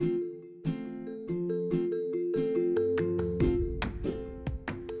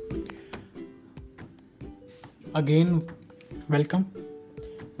Again, welcome.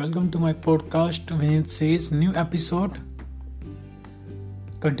 Welcome to my podcast when it says new episode.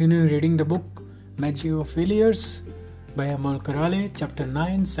 Continue reading the book Magic of Failures by Amol Karale, Chapter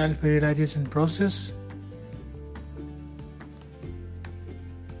 9, Self-Realization Process.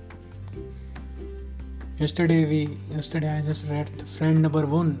 Yesterday I just read the friend number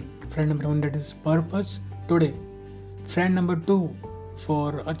one, that is purpose. Today, friend number 2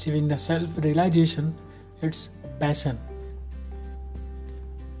 for achieving the self-realization, it's passion.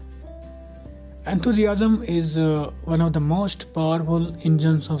 Enthusiasm is one of the most powerful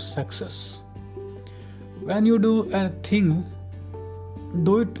engines of success. When you do a thing,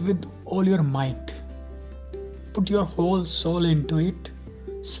 do it with all your might. Put your whole soul into it.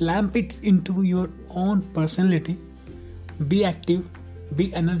 Slamp it into your own personality. Be active,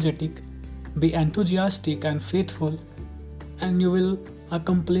 be energetic, be enthusiastic and faithful, and you will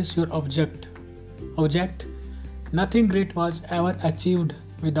accomplish your object. Nothing great was ever achieved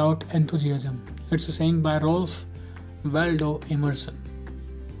without enthusiasm. It's a saying by Ralph Waldo Emerson.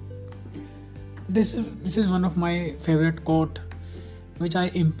 This is one of my favorite quote, which I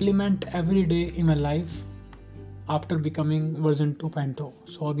implement every day in my life after becoming version 2.0.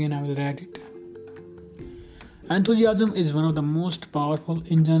 So again I will read it. Enthusiasm is one of the most powerful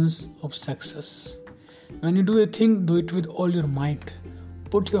engines of success. When you do a thing, do it with all your might.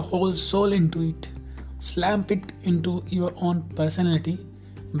 Put your whole soul into it. Slamp it into your own personality.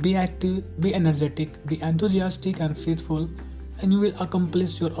 Be active, be energetic, be enthusiastic and faithful, and you will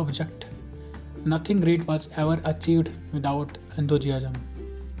accomplish your object. Nothing great was ever achieved without enthusiasm.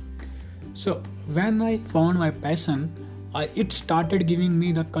 So when I found my passion, it started giving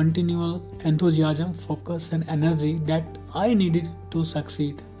me the continual enthusiasm, focus and energy that I needed to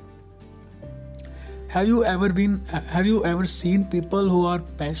succeed. Have you ever seen people who are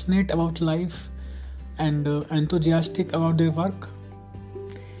passionate about life and enthusiastic about their work?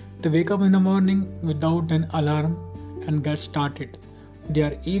 They wake up in the morning without an alarm and get started. They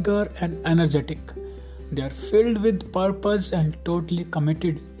are eager and energetic. They are filled with purpose and totally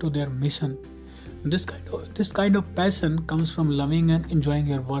committed to their mission. This kind of passion comes from loving and enjoying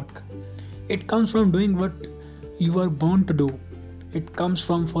your work. It comes from doing what you are born to do. It comes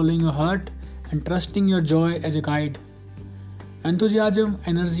from following your heart and trusting your joy as a guide. Enthusiasm,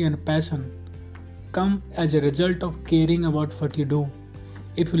 energy and passion come as a result of caring about what you do.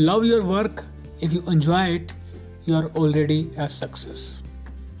 If you love your work, if you enjoy it, you are already a success.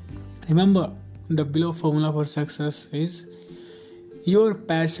 Remember, the below formula for success is your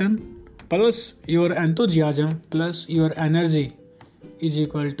passion plus your enthusiasm plus your energy is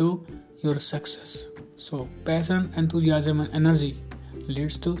equal to your success. So, passion, enthusiasm and energy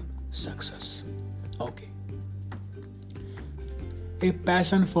leads to success. Okay. A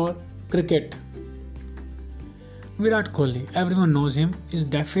passion for cricket. Virat Kohli, everyone knows him, is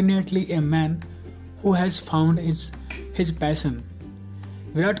definitely a man who has found his passion.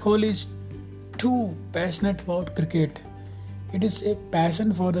 Virat Kohli is too passionate about cricket. It is a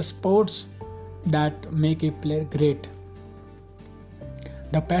passion for the sports that make a player great.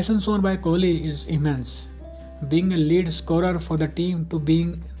 The passion shown by Kohli is immense. Being a lead scorer for the team to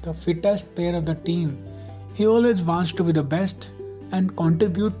being the fittest player of the team, he always wants to be the best and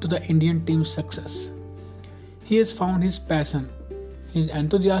contribute to the Indian team's success. He has found his passion. He is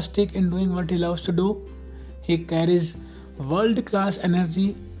enthusiastic in doing what he loves to do. He carries world-class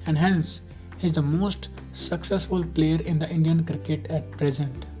energy and hence he is the most successful player in the Indian cricket at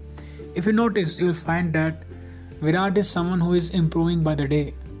present. If you notice, you will find that Virat is someone who is improving by the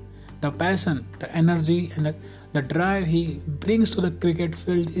day. The passion, the energy and the drive he brings to the cricket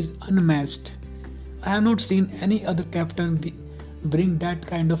field is unmatched. I have not seen any other captain bring that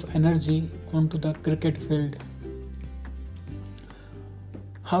kind of energy onto the cricket field.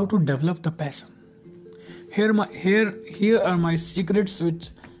 How to develop the passion? Here are my secrets which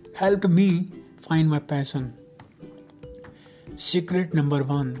helped me find my passion. Secret number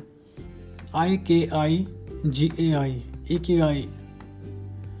 1: IKIGAI. Ikigai.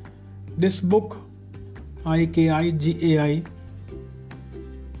 This book, IKIGAI,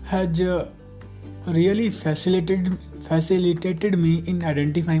 has really facilitated me in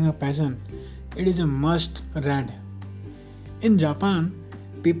identifying my passion. It is a must read. In Japan,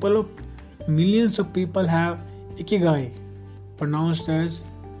 millions of people have Ikigai, pronounced as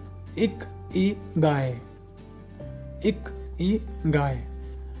Ikigai. Ikigai.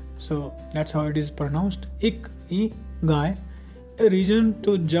 So that's how it is pronounced. Ikigai, a reason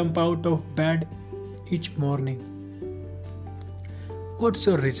to jump out of bed each morning. What's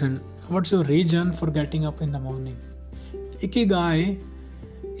your reason? What's your reason for getting up in the morning? Ikigai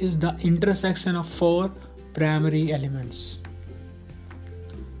is the intersection of 4 primary elements.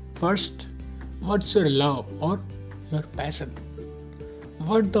 First, what's your love or your passion?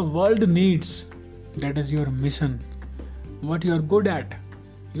 What the world needs, that is your mission. What you are good at,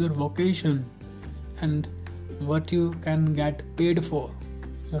 your vocation, and what you can get paid for,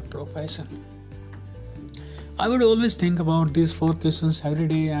 your profession. I would always think about these 4 questions every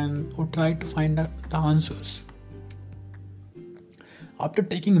day and would try to find the answers. After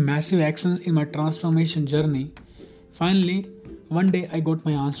taking massive actions in my transformation journey, finally, one day I got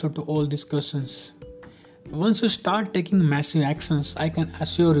my answer to all these questions. Once you start taking massive actions, I can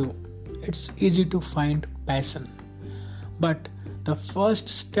assure you, it's easy to find passion. But the first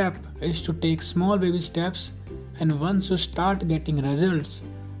step is to take small baby steps, and once you start getting results,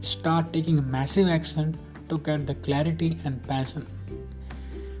 start taking massive action to get the clarity and passion.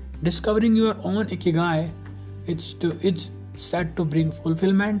 Discovering your own ikigai is set to bring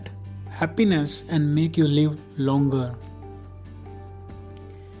fulfillment, happiness, and make you live longer.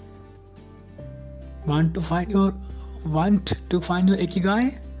 Want to find your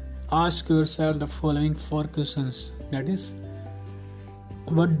ikigai? Ask yourself the following 4 questions. That is,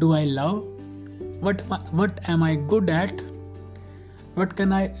 what do I love? What am I good at? What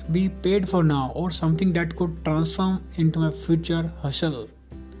can I be paid for now, or something that could transform into a future hustle?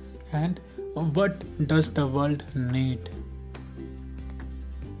 And what does the world need?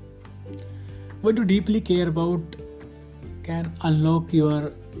 What you deeply care about can unlock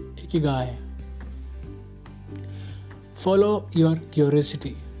your ikigai. Follow your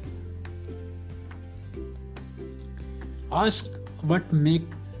curiosity. Ask what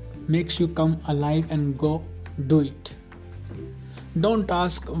makes you come alive and go do it. Don't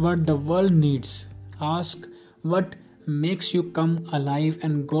ask what the world needs. Ask what makes you come alive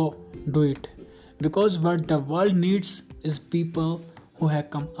and go do it. Because what the world needs is people who have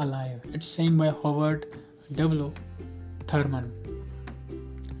come alive. It's saying by Howard W. Thurman.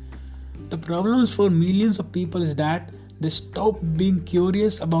 The problems for millions of people is that they stop being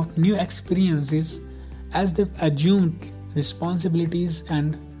curious about new experiences as they've assumed responsibilities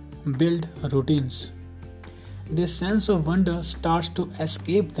and build routines. This sense of wonder starts to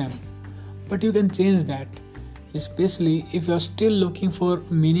escape them, but you can change that, especially if you are still looking for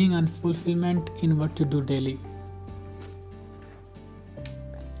meaning and fulfillment in what you do daily.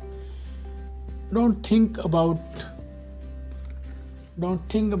 Don't think about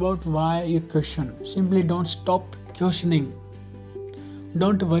why you question. Simply don't stop questioning.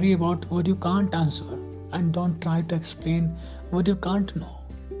 Don't worry about what you can't answer, and don't try to explain what you can't know.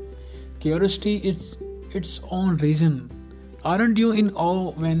 Curiosity is its own reason. Aren't you in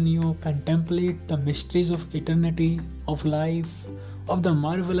awe when you contemplate the mysteries of eternity, of life, of the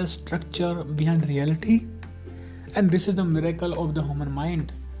marvelous structure behind reality? And this is the miracle of the human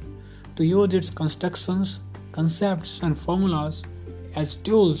mind. To use its constructions, concepts, and formulas as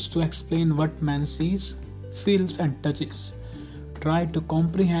tools to explain what man sees, feels, and touches. Try to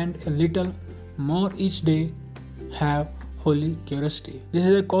comprehend a little more each day. Have holy curiosity. This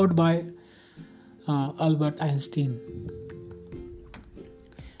is a quote by Albert Einstein.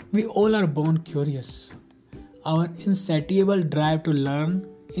 We all are born curious. Our insatiable drive to learn,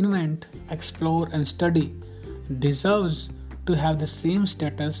 invent, explore, and study deserves to have the same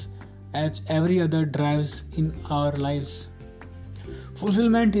status as every other drives in our lives.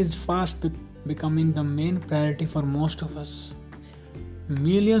 Fulfillment is fast becoming the main priority for most of us.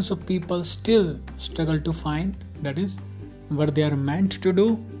 Millions of people still struggle to find, that is, what they are meant to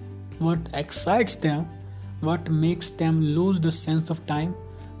do, what excites them, what makes them lose the sense of time,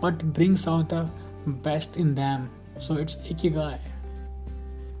 what brings out the best in them. So it's ikigai.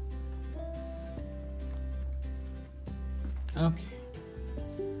 Okay.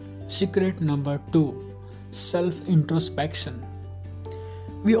 Secret number 2. Self-introspection.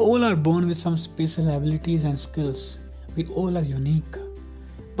 We all are born with some special abilities and skills. We all are unique.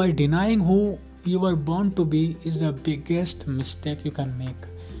 By denying who you were born to be is the biggest mistake you can make.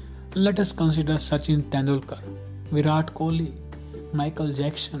 Let us consider Sachin Tendulkar, Virat Kohli, Michael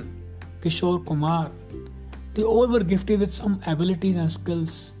Jackson, Kishore Kumar. They all were gifted with some abilities and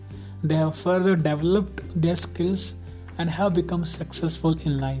skills. They have further developed their skills and have become successful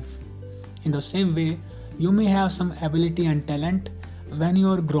in life. In the same way, you may have some ability and talent when you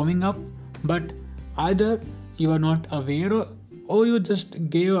are growing up, but either you are not aware or you just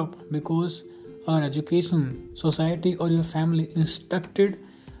gave up because our education, society, or your family instructed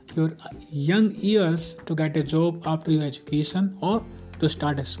your young years to get a job after your education, or to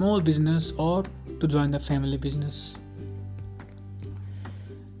start a small business, or to join the family business.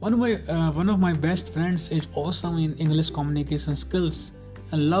 One of my best friends is awesome in English communication skills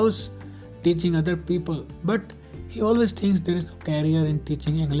and loves teaching other people, but he always thinks there is no career in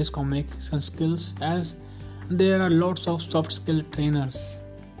teaching English communication skills, as there are lots of soft skill trainers.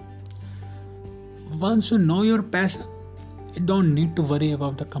 Once you know your passion, you don't need to worry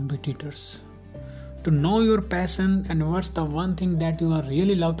about the competitors. To know your passion and what's the one thing that you are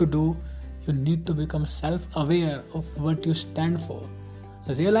really love to do, you need to become self-aware of what you stand for.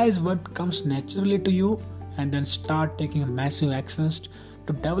 Realize what comes naturally to you and then start taking massive actions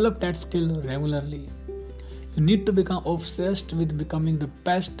to develop that skill regularly. You need to become obsessed with becoming the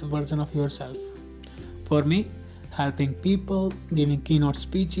best version of yourself. For me, helping people, giving keynote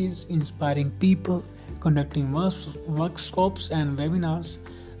speeches, inspiring people, conducting workshops and webinars,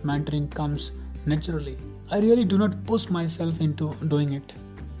 mentoring comes naturally. I really do not push myself into doing it.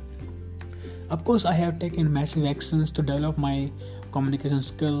 Of course, I have taken massive actions to develop my communication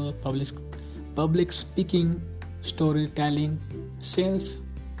skill, public speaking, storytelling, sales,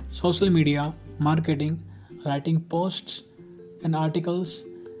 social media, marketing, writing posts and articles,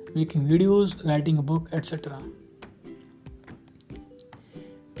 making videos, writing a book, etc.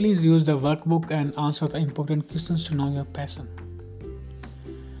 Please use the workbook and answer the important questions to know your passion.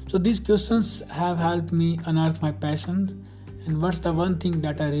 So these questions have helped me unearth my passion and what's the one thing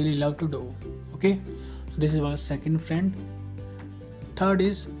that I really love to do. Okay, this is our second friend. Third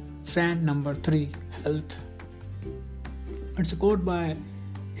is friend number 3, health. It's a quote by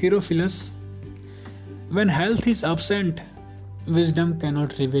Herophilus. When health is absent, wisdom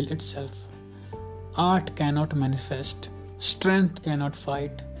cannot reveal itself. Art cannot manifest. Strength cannot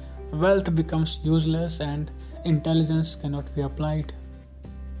fight. Wealth becomes useless and intelligence cannot be applied.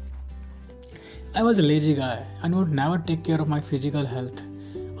 I was a lazy guy and would never take care of my physical health.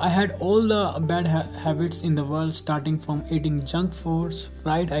 I had all the bad habits in the world, starting from eating junk foods,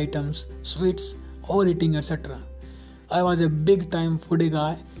 fried items, sweets, overeating, etc. I was a big time foodie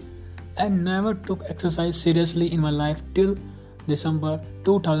guy and never took exercise seriously in my life till December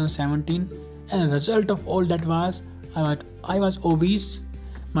 2017, and the result of all that was I was obese.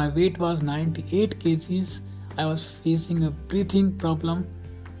 My weight was 98 kgs. I was facing a breathing problem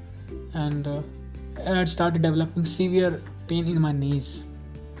and I had started developing severe pain in my knees.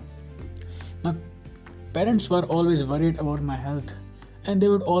 My parents were always worried about my health and they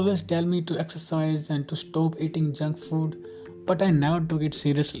would always tell me to exercise and to stop eating junk food, but I never took it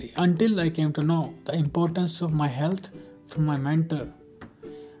seriously until I came to know the importance of my health from my mentor.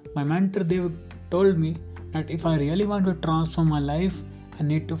 My mentor, they told me that if I really want to transform my life, I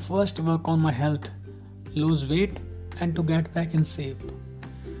need to first work on my health, lose weight and to get back in shape.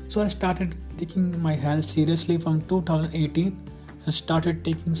 So I started taking my health seriously from 2018 and started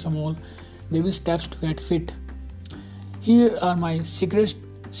taking some more baby steps to get fit. Here are my secrets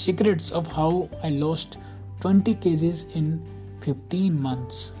of how I lost 20 kgs in 15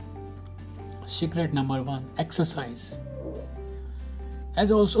 months. Secret number 1, exercise.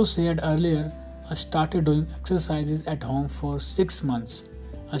 As also said earlier, I started doing exercises at home for 6 months.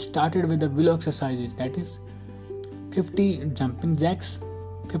 I started with the below exercises, that is 50 jumping jacks,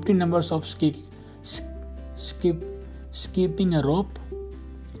 50 numbers of skipping a rope,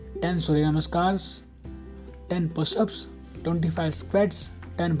 10 Surya Namaskars, 10 push-ups, 25 squats,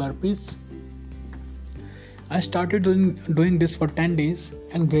 10 burpees. I started doing this for 10 days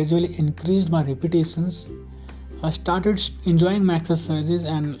and gradually increased my repetitions. I started enjoying my exercises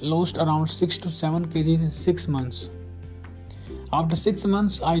and lost around 6 to 7 kgs in 6 months. After 6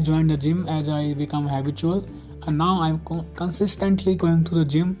 months, I joined the gym as I become habitual, and now I'm consistently going to the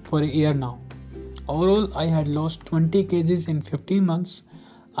gym for a year now. Overall, I had lost 20 kgs in 15 months.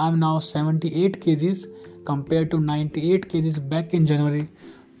 I'm now 78 kgs compared to 98 kgs back in January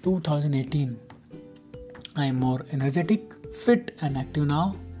 2018. I am more energetic, fit and active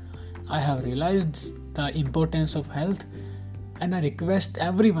now. I have realized the importance of health and I request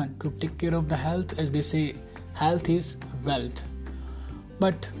everyone to take care of the health, as they say health is wealth.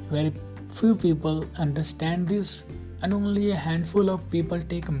 But very few people understand this and only a handful of people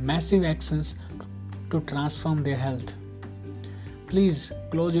take massive actions to transform their health. Please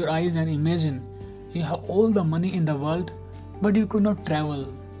close your eyes and imagine you have all the money in the world but you could not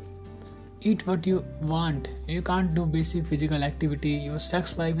travel. Eat what you want. You can't do basic physical activity. Your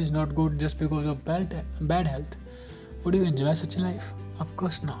sex life is not good just because of bad health. Would you enjoy such a life? Of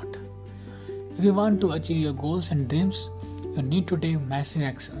course not. If you want to achieve your goals and dreams, you need to take massive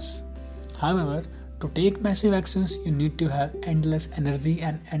actions. However, to take massive actions, you need to have endless energy,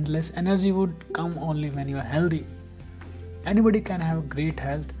 and endless energy would come only when you are healthy. Anybody can have great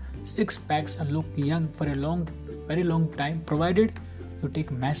health, 6 packs and look young for a very long time, provided you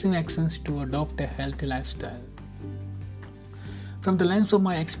take massive actions to adopt a healthy lifestyle. From the lens of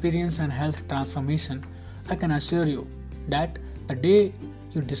my experience and health transformation, I can assure you that the day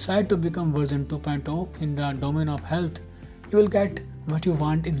you decide to become version 2.0 in the domain of health, you will get what you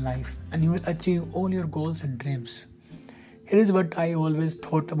want in life and you will achieve all your goals and dreams. Here is what I always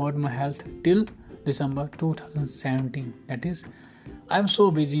thought about my health till December 2017. That is, I am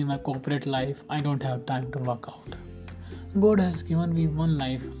so busy in my corporate life, I don't have time to work out. God has given me one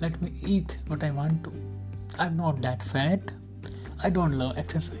life, let me eat what I want to. I'm not that fat. I don't love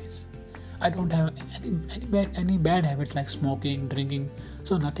exercise. I don't have any bad habits like smoking, drinking,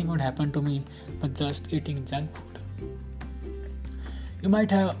 so nothing would happen to me but just eating junk food. You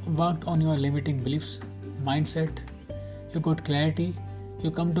might have worked on your limiting beliefs, mindset, you got clarity, you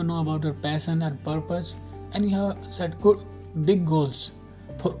come to know about your passion and purpose, and you have set good big goals.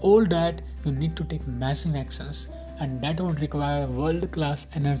 For all that, you need to take massive actions, and that would require world-class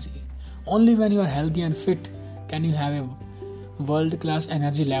energy. Only when you are healthy and fit can you have a world-class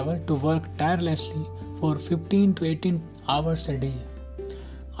energy level to work tirelessly for 15 to 18 hours a day.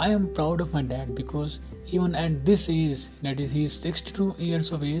 I am proud of my dad because even at this age, that is he is 62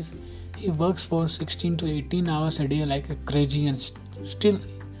 years of age, he works for 16 to 18 hours a day like a crazy and still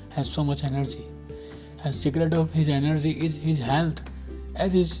has so much energy. And secret of his energy is his health,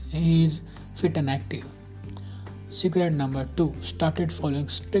 as he is fit and active. Secret number 2, started following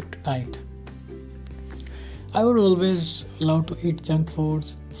strict diet. I would always love to eat junk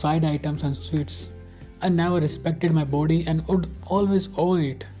foods, fried items and sweets. I never respected my body and would always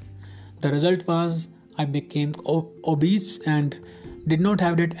overeat. The result was I became obese and did not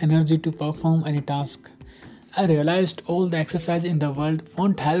have that energy to perform any task. I realized all the exercise in the world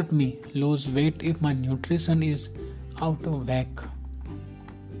won't help me lose weight if my nutrition is out of whack.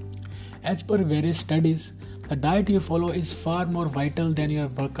 As per various studies, the diet you follow is far more vital than your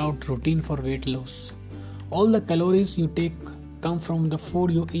workout routine for weight loss. All the calories you take come from the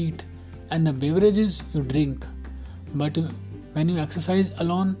food you eat and the beverages you drink. But when you exercise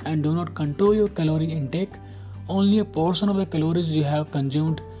alone and do not control your calorie intake, only a portion of the calories you have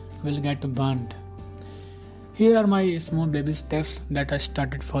consumed will get burned. Here are my small baby steps that I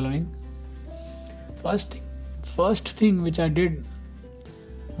started following. First thing which I did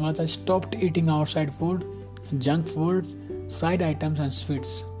was I stopped eating outside food, junk foods, fried items and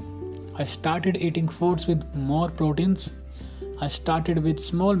sweets. I started eating foods with more proteins. I started with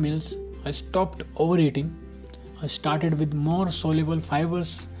small meals. I stopped overeating. I started with more soluble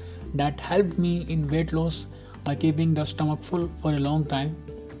fibers that helped me in weight loss by keeping the stomach full for a long time.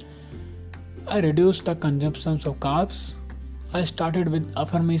 I reduced the consumption of carbs. I started with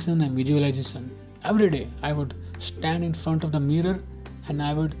affirmation and visualization. Every day I would stand in front of the mirror and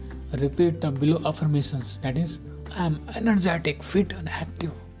I would repeat the below affirmations. That is, I am energetic, fit and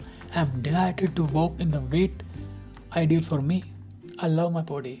active. I am delighted to walk in the weight ideal for me. I love my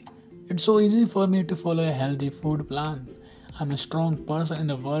body. It's so easy for me to follow a healthy food plan. I'm a strong person in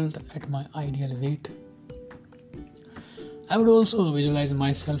the world at my ideal weight. I would also visualize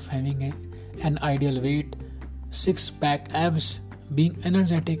myself having an ideal weight, 6-pack abs, being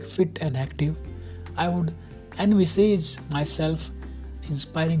energetic, fit and active. I would envisage myself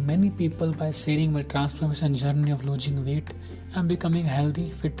inspiring many people by sharing my transformation journey of losing weight and becoming healthy,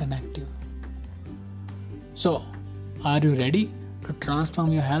 fit and active. So, are you ready to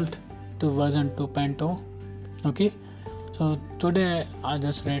transform your health to version 2.0? Okay, so today I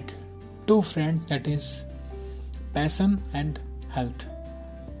just read 2 friends, that is passion and health.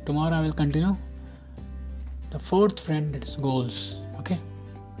 Tomorrow I will continue the 4th friend, that is goals. Okay,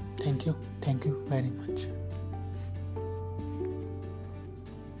 thank you very much.